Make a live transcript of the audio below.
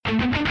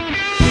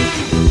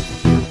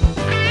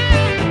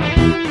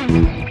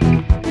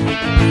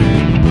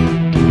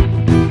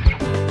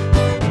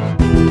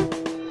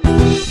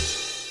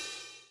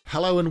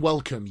Hello and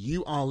welcome.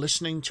 You are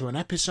listening to an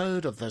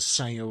episode of the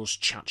Sales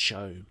Chat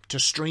Show. To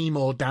stream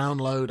or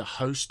download a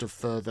host of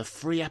further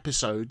free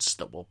episodes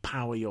that will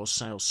power your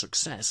sales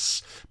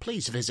success,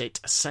 please visit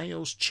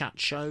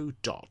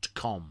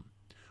saleschatshow.com.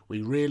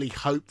 We really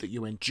hope that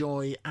you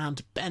enjoy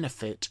and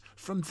benefit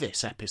from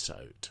this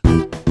episode.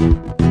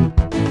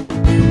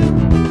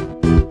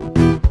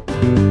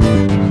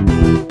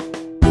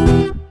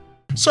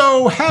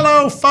 So,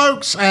 hello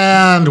folks,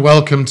 and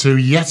welcome to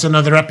yet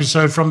another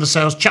episode from the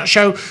Sales Chat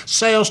Show.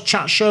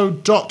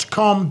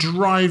 saleschatshow.com,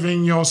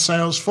 driving your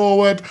sales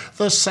forward.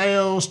 The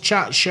Sales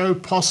Chat Show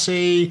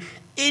posse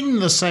in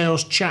the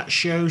Sales Chat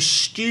Show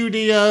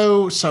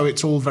studio, so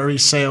it's all very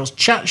Sales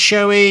Chat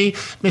Showy.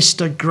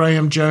 Mr.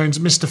 Graham Jones,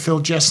 Mr. Phil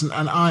Jessen,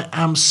 and I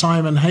am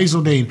Simon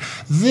Hazeldine.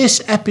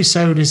 This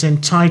episode is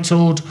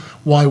entitled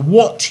Why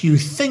What You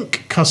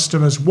Think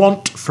Customers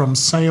Want from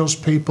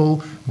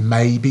Salespeople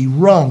May Be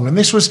Wrong. And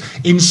this was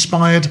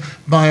inspired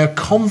by a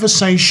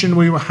conversation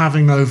we were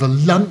having over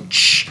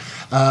lunch.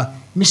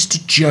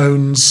 Mr.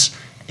 Jones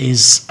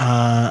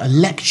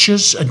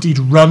lectures, indeed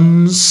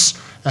runs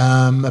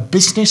a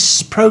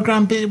business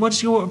program.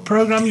 What's your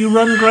program you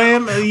run,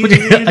 Graham? Are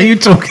you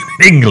talking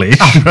in English?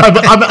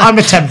 I'm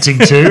attempting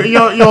to.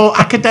 Your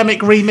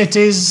academic remit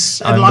is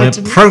enlightened.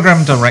 I'm the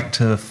program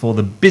director for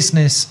the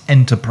Business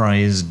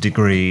Enterprise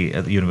degree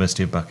at the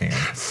University of Buckingham.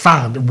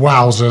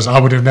 Wowzers! I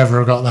would have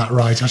never got that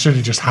right. I should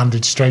have just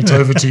handed straight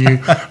over to you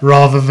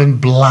rather than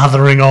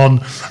blathering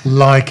on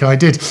like I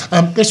did.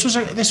 This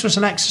was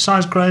an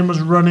exercise Graham was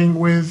running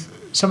with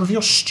some of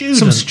your students.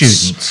 Some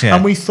students, yeah.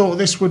 And we thought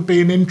this would be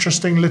an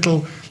interesting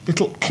little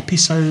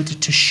episode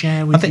to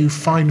share with you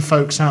fine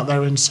folks out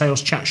there in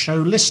Sales Chat Show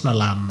listener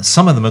land.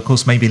 Some of them, of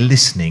course, may be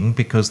listening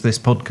because this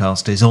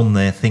podcast is on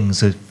their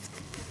things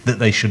that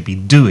they should be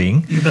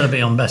doing. You better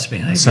be on best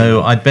behaviour.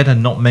 So I'd better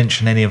not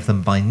mention any of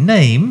them by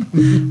name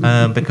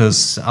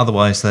because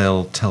otherwise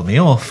they'll tell me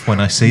off when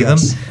I see them.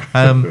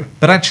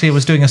 But actually I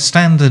was doing a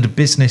standard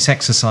business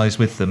exercise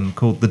with them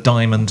called the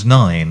Diamond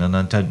 9, and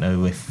I don't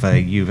know if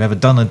you've ever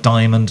done a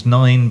Diamond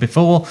 9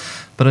 before,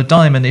 but a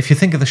diamond, if you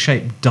think of the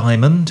shape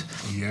diamond,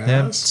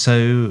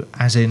 so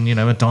as in,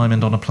 a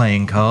diamond on a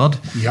playing card.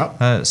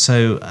 Yep.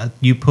 So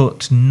you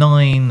put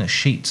 9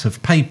 sheets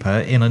of paper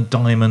in a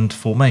diamond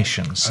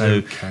formation.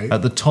 So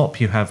at the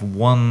top you have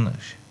 1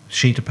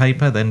 sheet of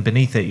paper, then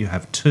beneath it you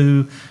have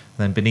 2,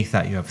 then beneath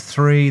that you have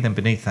 3, then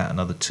beneath that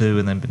another 2,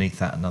 and then beneath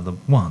that another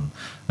 1.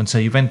 And so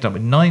you've ended up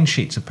with 9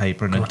 sheets of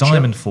paper in a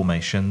diamond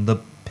formation. The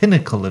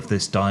pinnacle of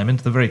this diamond,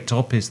 the very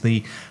top, is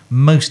the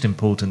most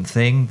important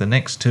thing. The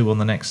next 2 on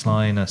the next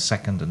line are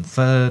second and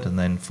third, and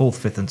then 4th,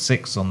 5th and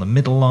 6th on the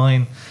middle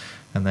line,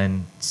 and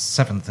then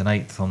 7th and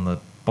 8th on the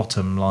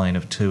bottom line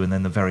of 2, and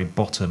then the very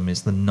bottom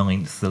is the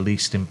 9th, the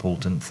least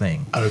important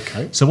thing.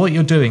 Okay. So what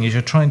you're doing is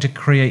you're trying to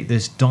create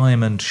this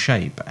diamond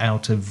shape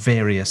out of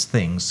various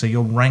things. So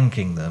you're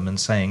ranking them and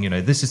saying,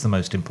 this is the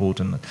most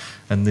important,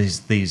 and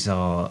these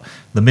are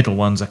the middle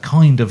ones are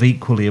kind of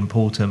equally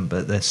important,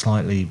 but they're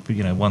slightly,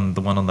 the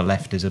one on the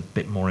left is a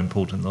bit more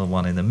important than the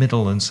one in the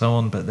middle, and so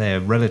on. But they're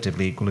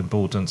relatively equal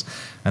importance,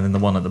 and then the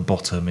one at the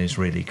bottom is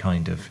really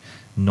kind of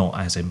not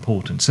as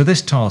important. So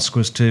this task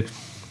was to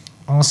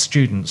ask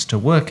students to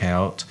work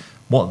out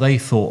what they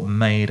thought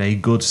made a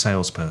good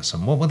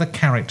salesperson. What were the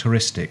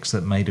characteristics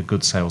that made a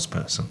good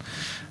salesperson?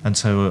 And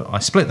so I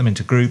split them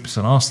into groups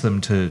and asked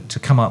them to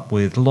come up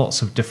with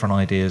lots of different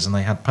ideas, and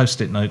they had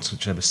post-it notes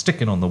which they were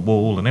sticking on the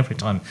wall, and every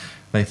time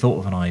they thought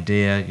of an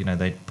idea,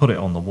 they'd put it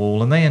on the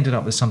wall, and they ended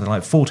up with something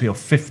like 40 or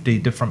 50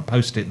 different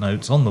post-it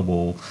notes on the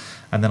wall.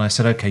 And then I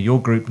said, okay,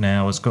 your group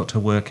now has got to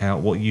work out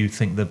what you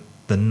think the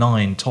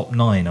top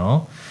 9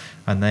 are,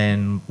 and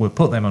then we'll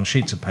put them on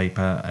sheets of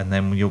paper, and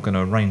then you're going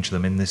to arrange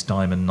them in this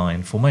diamond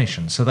 9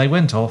 formation. So they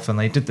went off and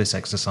they did this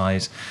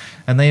exercise,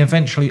 and they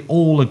eventually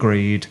all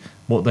agreed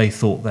what they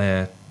thought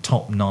their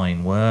top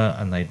 9 were,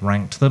 and they'd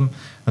ranked them.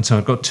 And so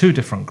I've got 2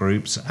 different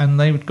groups, and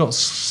they've got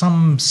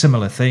some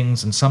similar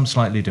things and some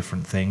slightly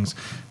different things,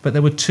 but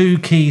there were 2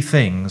 key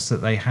things that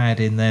they had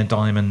in their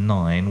diamond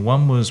 9.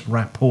 One was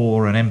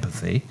rapport and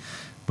empathy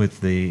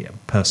with the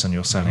person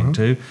you're selling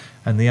to,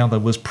 and the other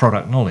was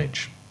product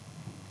knowledge.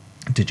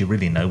 Did you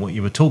really know what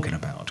you were talking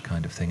about,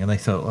 kind of thing? And they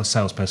thought a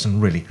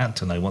salesperson really had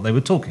to know what they were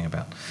talking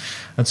about.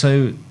 And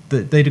so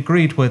they'd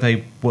agreed where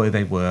they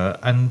were,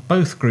 and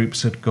both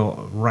groups had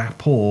got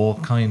rapport,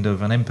 kind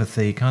of, and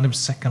empathy, kind of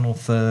second or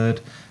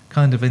third,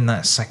 kind of in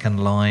that second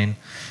line.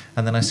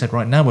 And then I said,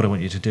 right, now what I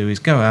want you to do is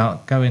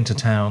go into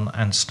town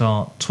and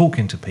start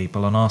talking to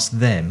people and ask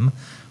them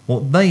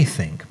what they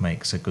think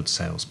makes a good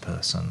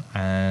salesperson.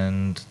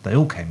 And they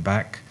all came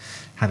back,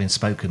 having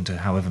spoken to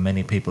however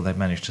many people they'd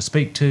managed to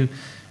speak to,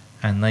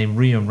 and they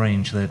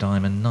rearranged their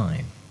diamond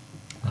 9.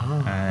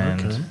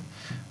 And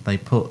they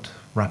put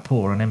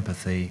rapport and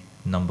empathy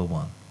number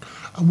 1.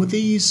 And were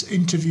these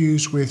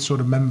interviews with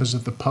sort of members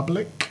of the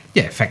public?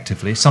 Yeah,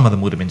 effectively. Some of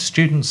them would have been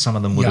students, some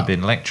of them would have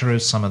been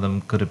lecturers, some of them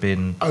could have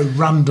been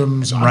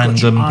randoms,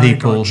 random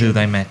people who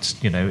they met,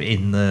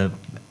 in the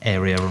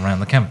area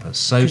around the campus.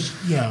 So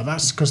Yeah,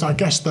 that's because I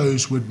guess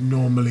those would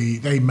normally,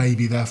 they may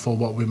be therefore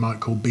what we might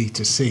call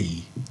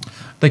B2C.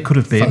 they could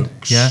have been,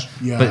 Folks, yeah.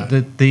 yeah.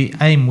 But the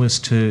aim was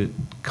to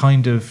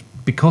kind of,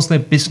 because they're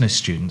business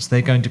students,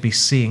 they're going to be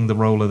seeing the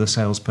role of the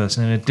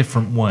salesperson in a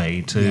different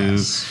way to,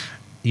 Yes.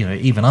 you know,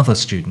 even other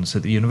students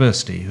at the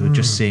university who are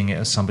just seeing it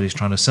as somebody's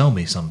trying to sell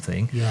me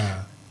something.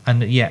 Yeah.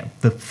 And yeah,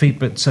 the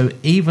feedback. So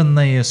even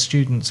they, as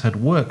students, had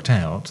worked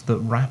out that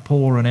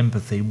rapport and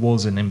empathy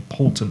was an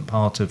important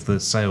part of the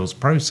sales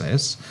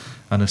process,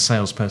 and a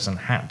salesperson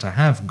had to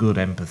have good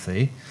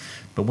empathy.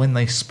 But when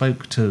they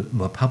spoke to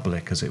the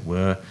public, as it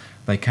were,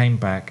 they came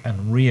back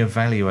and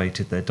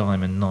re-evaluated their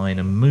Diamond 9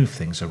 and moved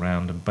things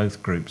around, and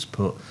both groups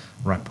put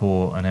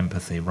rapport and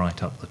empathy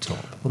right up the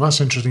top. Well,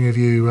 that's interesting. If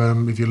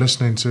you're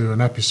listening to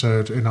an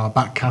episode in our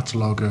back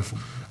catalogue of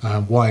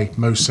why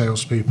most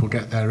salespeople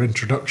get their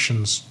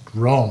introductions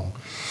wrong,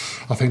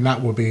 I think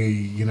that would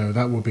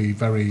be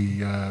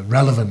very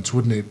relevant,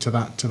 wouldn't it, to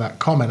that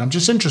comment? I'm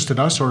just interested.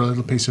 I saw a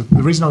little piece of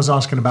the reason I was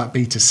asking about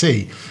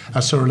B2C. I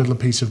saw a little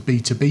piece of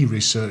B2B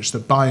research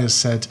that buyers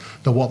said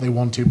that what they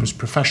wanted was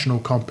professional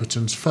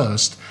competence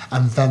first,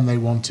 and then they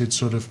wanted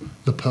sort of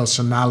the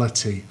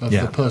personality of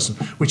the person,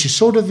 which is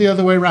sort of the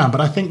other way around.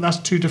 But I think that's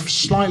two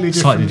slightly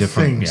different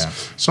things. Yeah.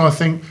 So I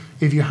think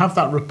if you have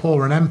that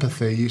rapport and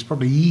empathy, it's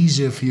probably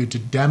easier for you to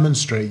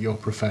demonstrate your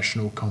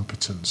professional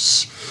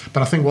competence.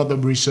 But I think what the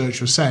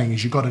research was saying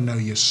is you've got to know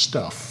your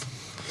stuff.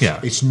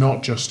 Yeah. It's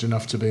not just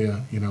enough to be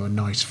a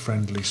nice,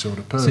 friendly sort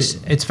of person. So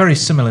it's very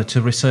similar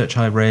to research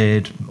I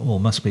read,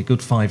 must be a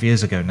good 5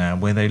 years ago now,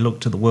 where they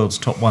looked at the world's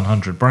top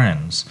 100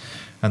 brands,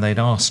 and they'd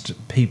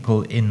asked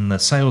people in the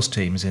sales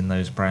teams in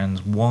those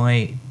brands,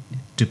 why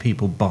do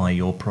people buy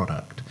your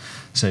product?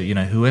 So,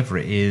 whoever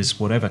it is,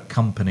 whatever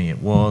company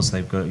it was,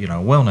 they've got, a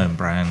well-known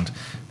brand,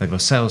 they've got a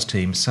sales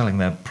team selling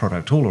their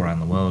product all around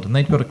the world, and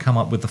they've got to come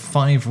up with the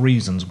 5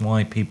 reasons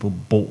why people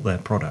bought their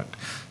product.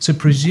 So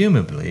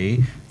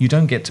presumably, you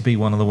don't get to be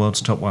one of the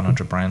world's top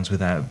 100 brands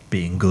without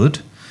being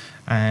good,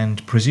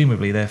 and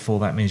presumably,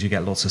 therefore, that means you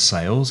get lots of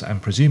sales, and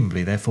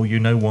presumably, therefore, you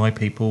know why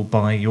people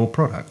buy your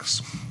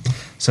products.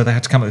 So they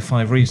had to come up with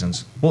 5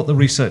 reasons. What the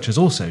researchers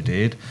also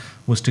did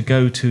was to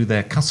go to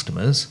their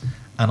customers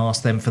and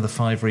ask them for the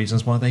 5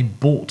 reasons why they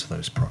bought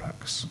those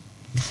products.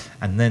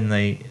 And then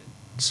they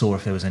saw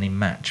if there was any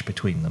match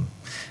between them.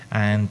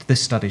 And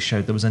this study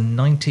showed there was a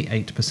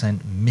 98%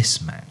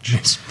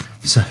 mismatch.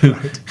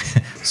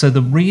 So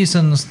the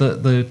reasons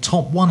that the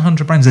top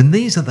 100 brands, and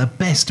these are the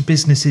best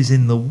businesses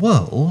in the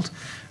world,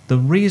 the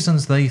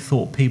reasons they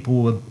thought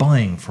people were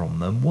buying from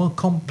them were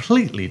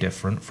completely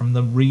different from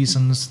the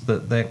reasons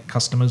that their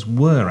customers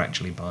were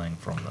actually buying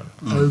from them.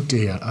 Oh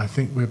dear, I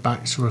think we're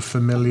back to a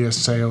familiar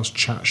sales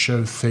chat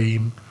show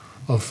theme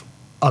of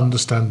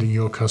understanding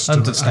your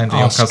customer.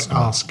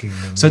 Asking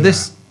them. So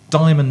this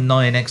Diamond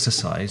 9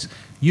 exercise,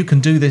 you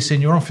can do this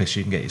in your office.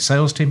 You can get your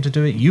sales team to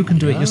do it. You can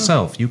do it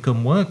yourself. You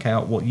can work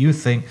out what you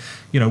think,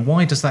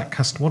 why does that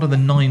customer, what are the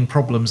 9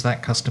 problems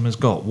that customer's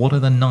got? What are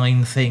the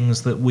 9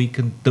 things that we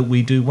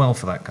do well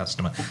for that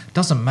customer? It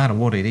doesn't matter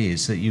what it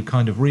is, that you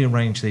kind of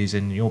rearrange these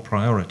in your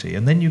priority,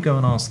 and then you go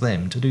and ask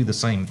them to do the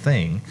same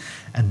thing,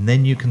 and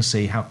then you can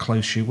see how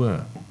close you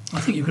were.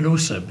 I think you can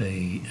also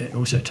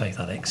take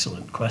that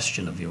excellent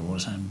question of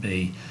yours and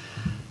be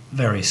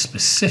very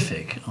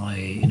specific,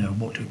 i.e.,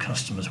 what do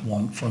customers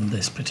want from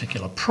this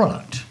particular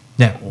product?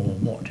 Yeah. Or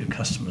what do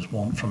customers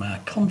want from our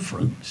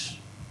conference?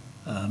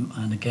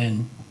 And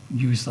again,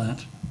 use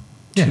that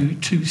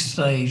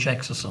two-stage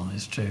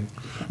exercise to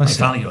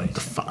evaluate.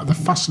 The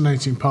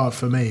fascinating part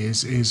for me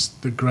is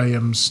the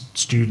Graham's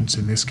students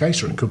in this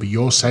case, or it could be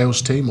your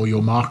sales team or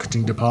your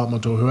marketing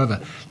department or whoever,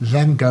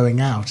 them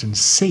going out and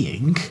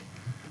seeing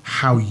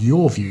how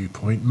your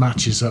viewpoint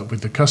matches up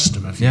with the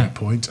customer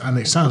viewpoint. And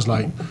it sounds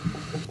like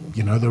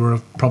there were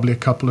probably a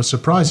couple of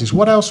surprises.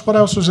 What else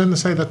was in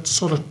the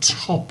sort of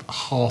top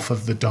half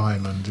of the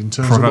diamond in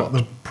terms of what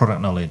the product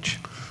knowledge?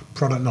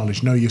 Product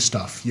knowledge, know your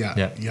stuff.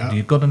 Yeah.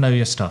 You've got to know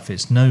your stuff.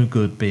 It's no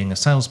good being a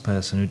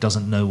salesperson who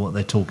doesn't know what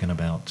they're talking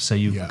about. So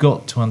you've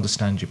got to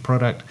understand your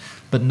product.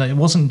 But no, it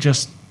wasn't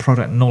just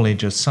product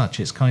knowledge as such.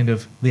 It's kind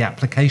of the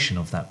application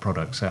of that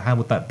product. So how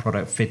would that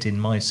product fit in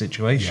my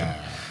situation?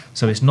 Yeah.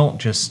 So it's not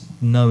just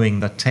knowing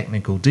the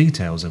technical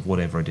details of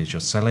whatever it is you're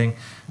selling,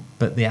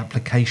 but the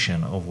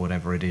application of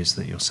whatever it is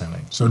that you're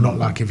selling. So not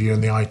like if you're in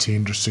the IT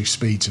industry,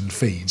 speeds and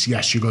feeds.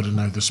 Yes, you've got to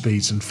know the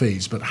speeds and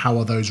feeds, but how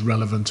are those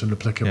relevant and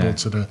applicable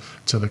to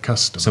the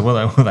customer? So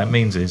what that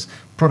means is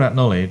product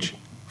knowledge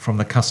from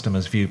the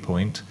customer's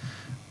viewpoint,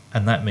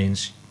 and that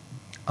means,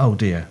 oh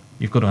dear,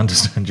 you've got to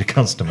understand your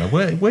customer.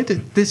 Where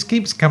did this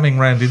keeps coming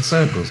round in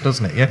circles,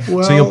 doesn't it? Yeah.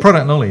 Well, so your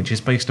product knowledge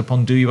is based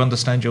upon, do you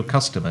understand your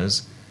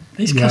customers?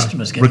 These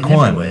customers get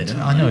everywhere, don't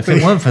I know. If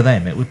it weren't for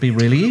them, it would be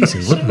really easy,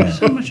 wouldn't it?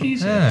 So much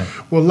easier. Yeah.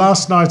 Well,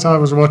 last night I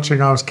was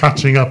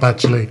catching up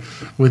actually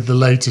with the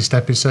latest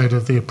episode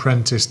of The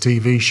Apprentice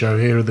TV show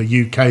here, the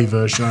UK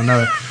version. I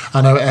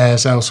know it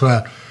airs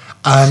elsewhere.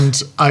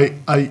 And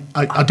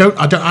I don't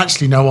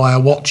actually know why I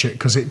watch it,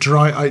 because it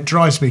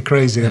drives me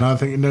crazy, and I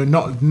think no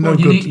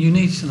good. You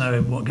need to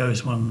know what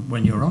goes on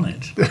when you're on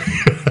it.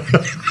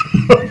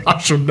 I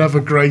shall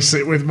never grace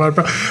it with my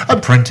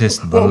Apprentice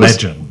the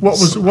legend. What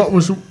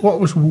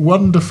was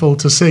wonderful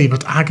to see,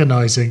 but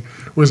agonising,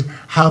 was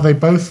how they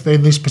both,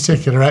 in this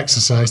particular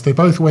exercise, they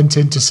both went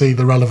in to see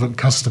the relevant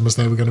customers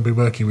they were going to be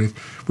working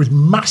with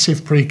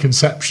massive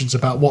preconceptions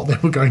about what they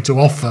were going to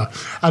offer,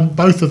 and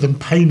both of them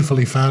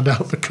painfully found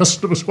out the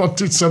customers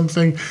wanted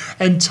something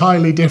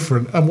entirely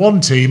different. And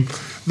one team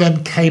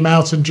then came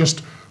out and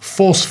just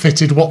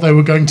force-fitted what they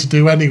were going to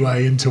do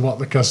anyway into what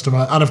the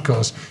customer... And, of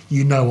course,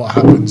 you know what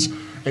happens.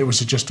 It was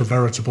just a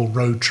veritable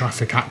road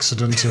traffic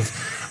accident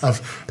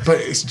But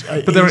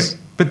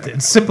the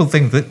simple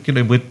thing that,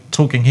 we're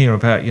talking here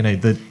about,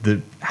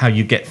 the how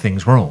you get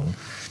things wrong.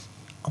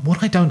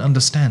 What I don't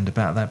understand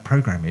about that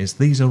program is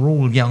these are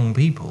all young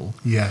people.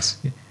 Yes.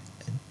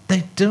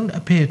 They don't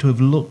appear to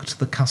have looked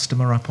the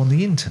customer up on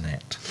the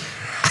internet.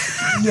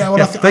 Yeah,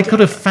 well, they could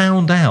have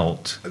found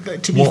out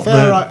to be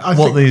fair, I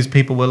what think these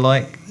people were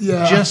like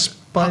just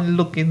by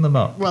looking them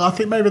up. Well, I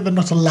think maybe they're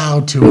not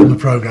allowed to on the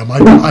programme.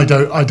 I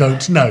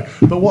don't know.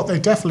 But what they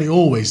definitely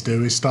always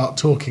do is start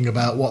talking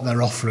about what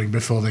they're offering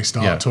before they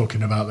start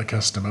talking about the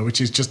customer,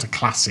 which is just a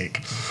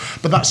classic.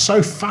 But that's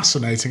so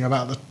fascinating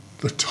about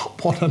the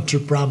top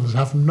 100 brands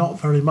have not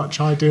very much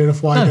idea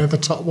of why they're the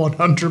top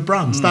 100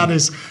 brands. That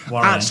is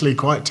actually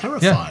quite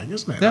terrifying,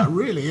 isn't it? Yeah. That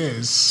really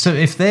is. So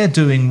if they're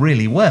doing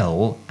really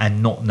well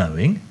and not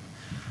knowing,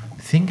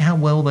 think how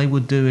well they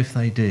would do if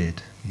they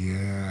did.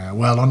 Yeah,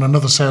 well, on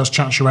another Sales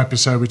Chat Show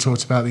episode, we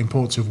talked about the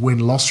importance of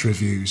win-loss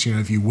reviews.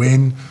 If you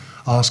win,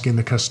 asking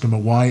the customer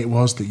why it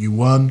was that you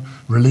won,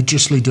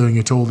 religiously doing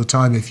it all the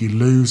time. If you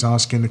lose,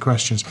 asking the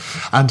questions.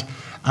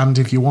 And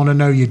if you want to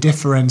know your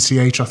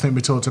differentiator, I think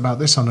we talked about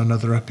this on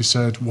another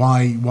episode,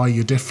 why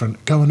you're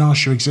different, go and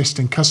ask your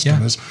existing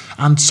customers.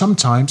 Yeah. And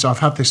sometimes, I've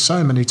had this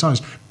so many times,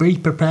 be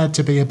prepared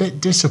to be a bit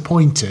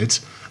disappointed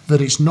that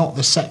it's not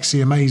the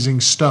sexy, amazing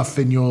stuff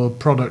in your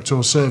product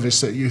or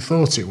service that you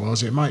thought it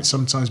was. It might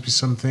sometimes be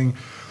something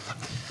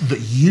that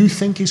you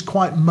think is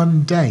quite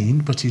mundane,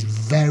 but is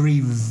very,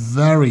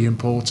 very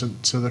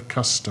important to the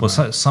customer. Well,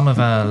 so some of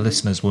our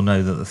listeners will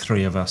know that the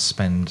three of us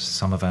spend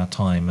some of our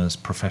time as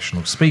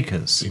professional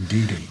speakers.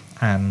 Indeedy.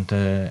 And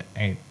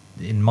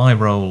in my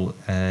role,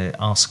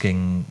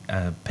 asking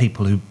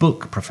people who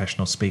book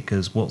professional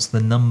speakers, what's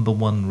the number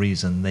one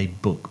reason they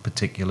book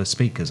particular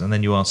speakers? And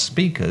then you ask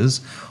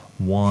speakers,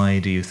 why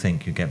do you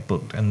think you get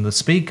booked? And the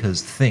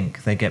speakers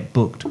think they get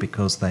booked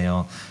because they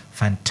are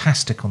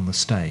fantastic on the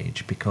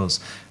stage, because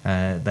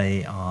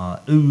they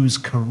ooze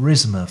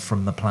charisma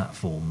from the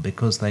platform,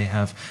 because they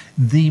have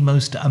the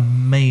most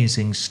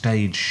amazing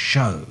stage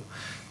show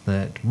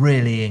that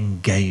really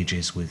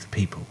engages with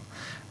people.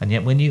 And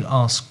yet when you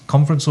ask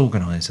conference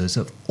organisers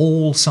of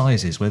all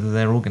sizes, whether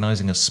they're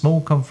organising a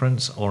small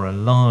conference or a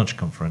large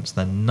conference,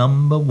 the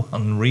number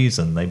one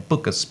reason they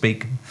book a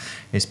speaker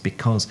is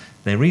because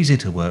they're easy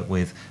to work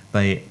with,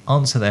 they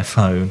answer their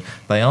phone,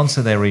 they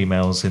answer their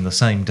emails in the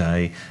same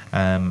day,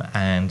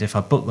 and if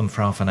I book them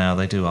for half an hour,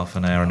 they do half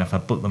an hour, and if I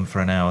book them for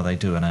an hour, they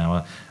do an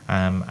hour,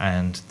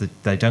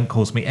 they don't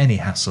cause me any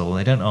hassle,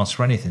 they don't ask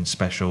for anything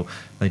special,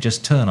 they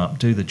just turn up,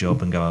 do the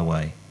job and go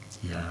away.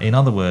 Yeah. In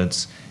other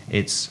words,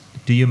 it's,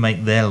 do you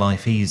make their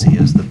life easy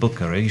as the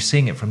booker? Are you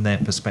seeing it from their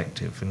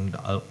perspective? And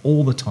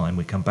all the time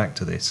we come back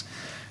to this,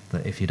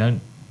 that if you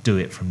don't do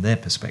it from their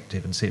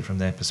perspective and see it from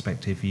their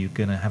perspective, you're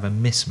going to have a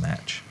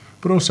mismatch.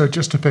 But also,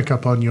 just to pick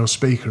up on your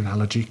speaker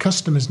analogy,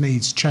 customers'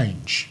 needs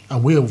change.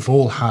 And we've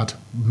all had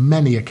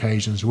many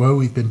occasions where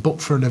we've been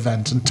booked for an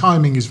event, and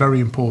timing is very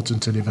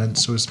important in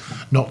events so as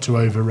not to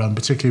overrun,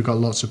 particularly if you've got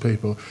lots of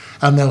people.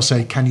 And they'll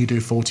say, can you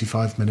do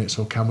 45 minutes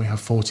or can we have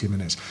 40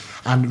 minutes?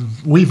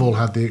 And we've all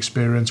had the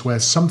experience where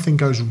something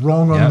goes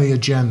wrong on the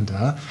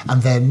agenda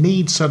and their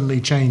need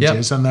suddenly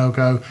changes, and they'll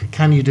go,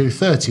 can you do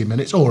 30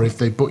 minutes? Or if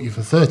they book you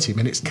for 30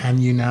 minutes, can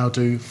you now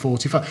do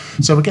 45?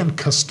 So again,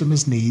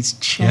 customers' needs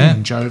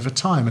change over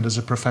time, and as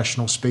a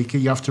professional speaker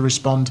you have to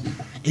respond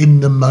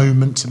in the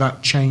moment to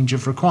that change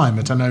of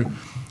requirement. I know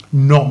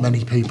not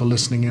many people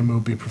listening in will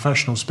be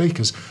professional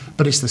speakers,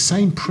 but it's the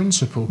same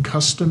principle.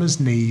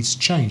 Customers' needs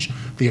change,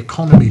 the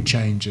economy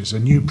changes, a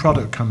new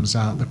product comes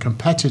out, the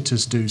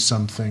competitors do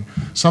something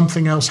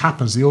else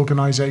happens, the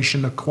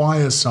organisation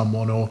acquires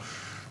someone, or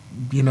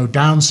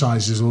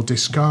downsizes or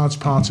discards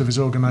part of his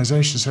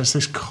organisation. So it's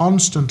this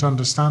constant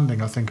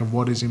understanding, I think, of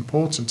what is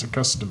important to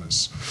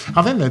customers.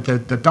 I think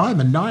that the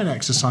Diamond 9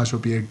 exercise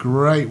would be a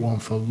great one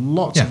for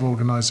lots of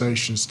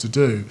organisations to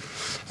do.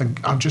 And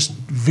I'm just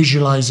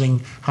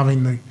visualising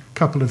having the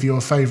couple of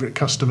your favourite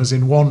customers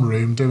in one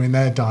room doing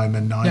their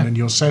Diamond 9 and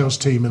your sales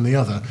team in the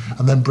other,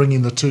 and then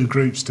bringing the two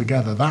groups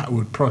together. That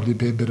would probably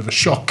be a bit of a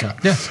shocker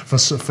for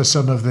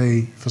some of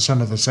the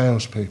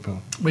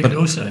salespeople. We could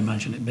also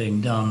imagine it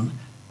being done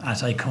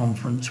at a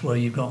conference where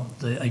you've got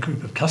a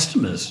group of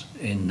customers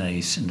in a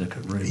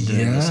syndicate room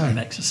doing the same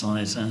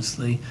exercise as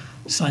the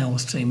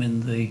sales team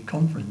in the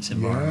conference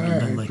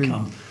environment, and then they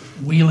come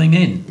wheeling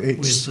in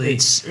It's- with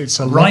the it's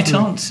a right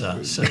lovely-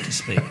 answer, so to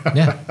speak.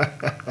 Yeah.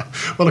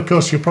 Well, of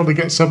course, you'll probably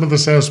get some of the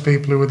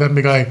salespeople who would then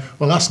be going,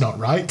 well, that's not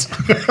right.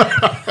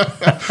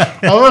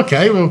 Oh,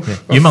 okay, well...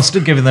 You must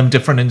have given them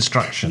different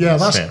instructions. Yeah,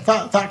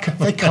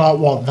 they can't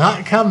want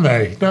that, can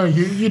they? No,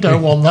 you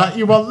don't want that.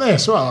 You want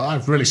this. Well,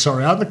 I'm really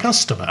sorry. I'm the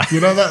customer.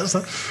 That's.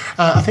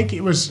 I think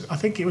it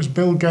was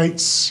Bill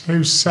Gates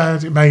who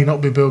said. It may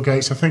not be Bill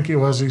Gates. I think it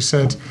was who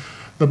said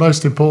the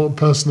most important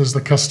person is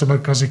the customer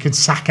because he can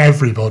sack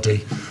everybody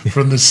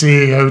from the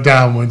CEO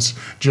downwards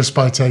just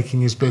by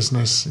taking his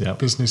business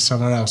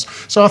somewhere else.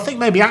 So I think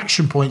maybe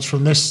action points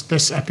from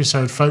this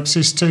episode, folks,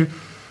 is to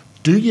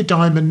do your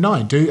Diamond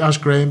 9. As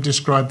Graham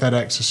described that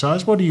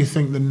exercise, what do you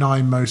think the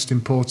 9 most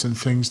important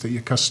things that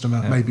your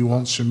customer maybe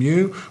wants from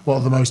you? What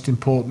are the most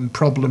important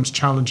problems,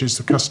 challenges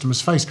the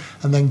customers face?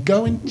 And then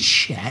go and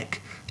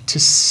check to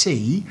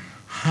see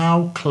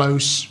how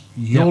close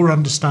your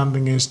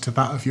understanding is to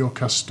that of your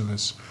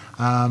customers.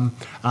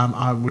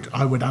 I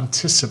would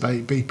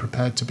anticipate, be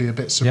prepared to be a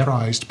bit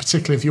surprised,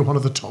 particularly if you're one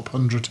of the top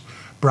 100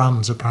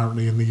 brands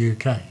apparently in the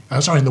UK.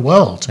 In the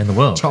world. In the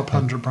world. Top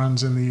 100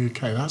 brands in the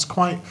UK. That's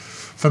quite...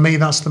 For me,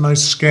 that's the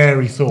most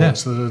scary thought. Yeah.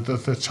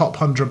 The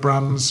top 100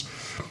 brands,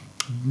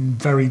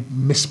 very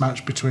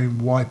mismatched between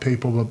why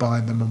people were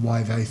buying them and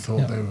why they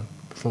thought they were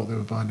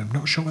buying them.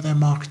 Not sure what their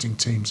marketing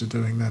teams are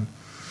doing then,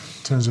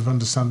 in terms of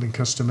understanding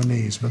customer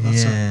needs. But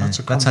that's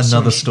that's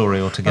another story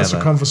altogether. That's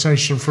a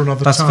conversation for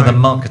another That's time. for the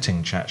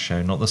marketing chat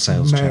show, not the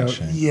sales chat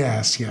show.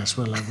 Yes.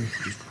 Well, we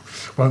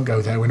won't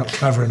go there. We're not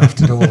clever enough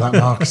to do all that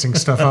marketing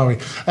stuff, are we?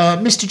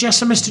 Mr.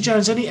 Jesson, Mr.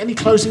 Jones, any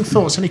closing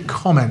thoughts, any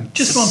comments?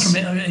 Just one from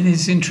it. In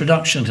his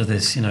introduction to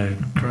this,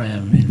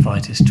 Graham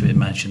invited us to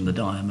imagine the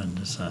diamond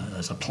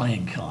as a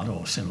playing card,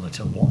 or similar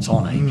to what's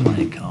on a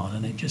playing card,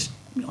 and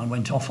I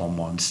went off on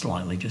one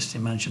slightly, just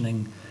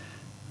imagining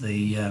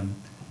the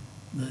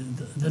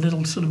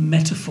little sort of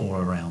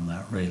metaphor around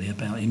that, really,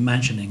 about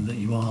imagining that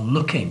you are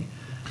looking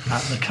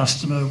at the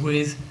customer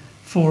with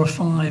 4 or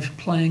 5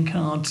 playing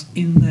cards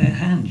in their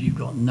hand. You've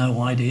got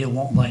no idea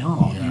what they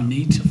are. You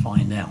need to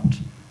find out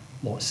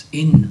what's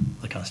in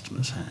the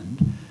customer's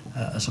hand,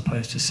 as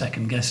opposed to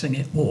second guessing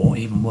it, or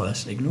even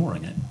worse,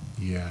 ignoring it.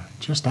 Yeah,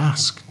 just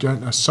ask.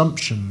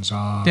 Assumptions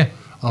are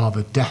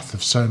the death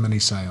of so many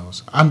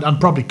sales,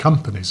 and probably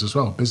companies as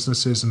well,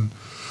 businesses, and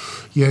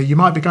you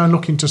might be going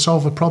looking to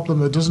solve a problem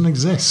that doesn't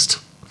exist.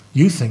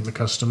 You think the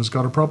customer's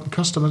got a problem.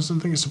 Customers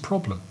don't think it's a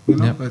problem.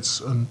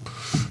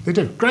 They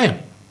do. Graham,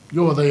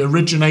 you're the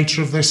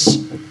originator of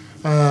this,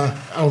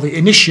 or the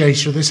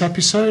initiator of this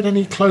episode.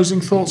 Any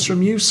closing thoughts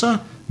from you, sir?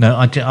 No,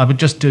 I would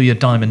just do your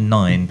Diamond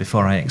 9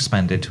 before I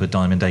expand it to a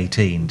Diamond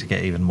 18 to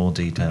get even more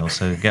detail.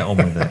 So get on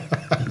with it.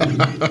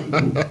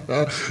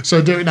 So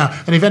do it now.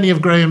 And if any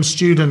of Graham's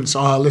students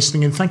are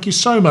listening in, thank you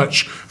so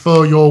much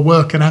for your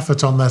work and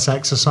effort on this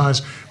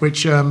exercise,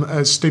 which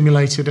has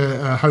stimulated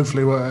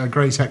hopefully a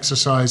great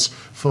exercise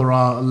for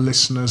our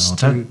listeners.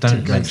 Don't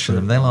mention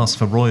them. They'll ask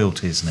for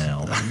royalties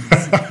now.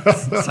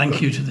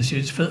 Thank you to the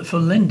students for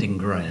lending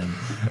Graham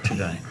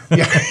today.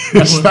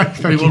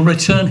 We will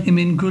return him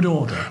in good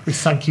order.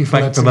 Thank you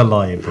for Back to the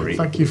library.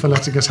 Thank you for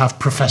letting us have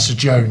Professor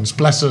Jones.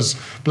 Bless us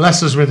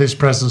with his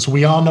presence.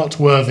 We are not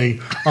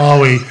worthy, are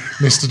we,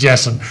 Mr.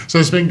 Jesson? So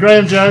it's been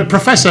Graham Jones,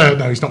 Professor.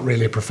 No, he's not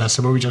really a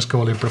professor, but we just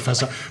call him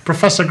Professor.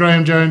 Professor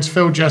Graham Jones,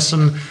 Phil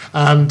Jesson,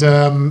 and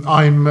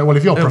I'm. Well,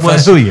 if you're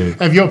Professor, who are you?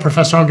 If you're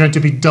Professor, I'm going to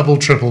be double,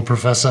 triple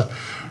Professor.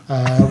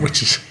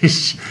 Which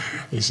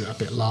is a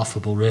bit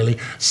laughable, really.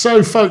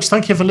 So, folks,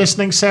 thank you for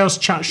listening.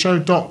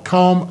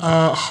 SalesChatShow.com.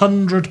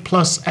 100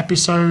 plus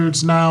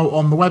episodes now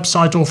on the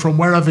website or from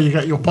wherever you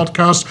get your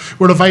podcast.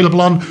 We're available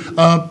on,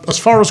 as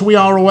far as we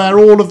are aware,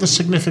 all of the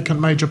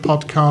significant major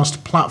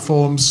podcast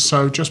platforms.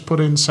 So just put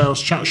in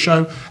Sales Chat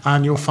Show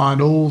and you'll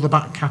find all the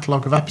back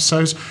catalogue of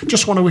episodes.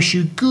 Just want to wish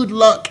you good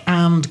luck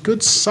and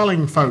good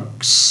selling,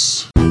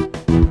 folks.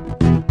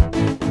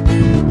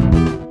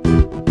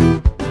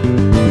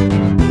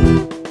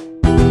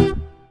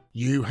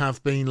 You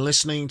have been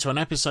listening to an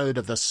episode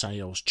of the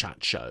Sales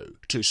Chat Show.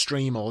 To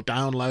stream or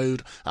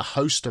download a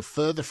host of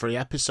further free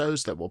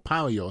episodes that will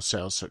power your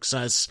sales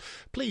success,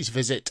 please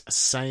visit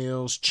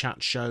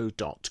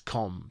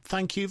saleschatshow.com.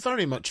 Thank you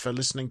very much for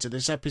listening to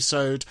this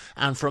episode,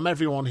 and from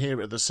everyone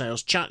here at the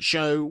Sales Chat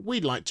Show,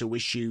 we'd like to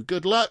wish you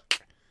good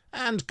luck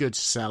and good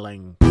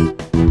selling.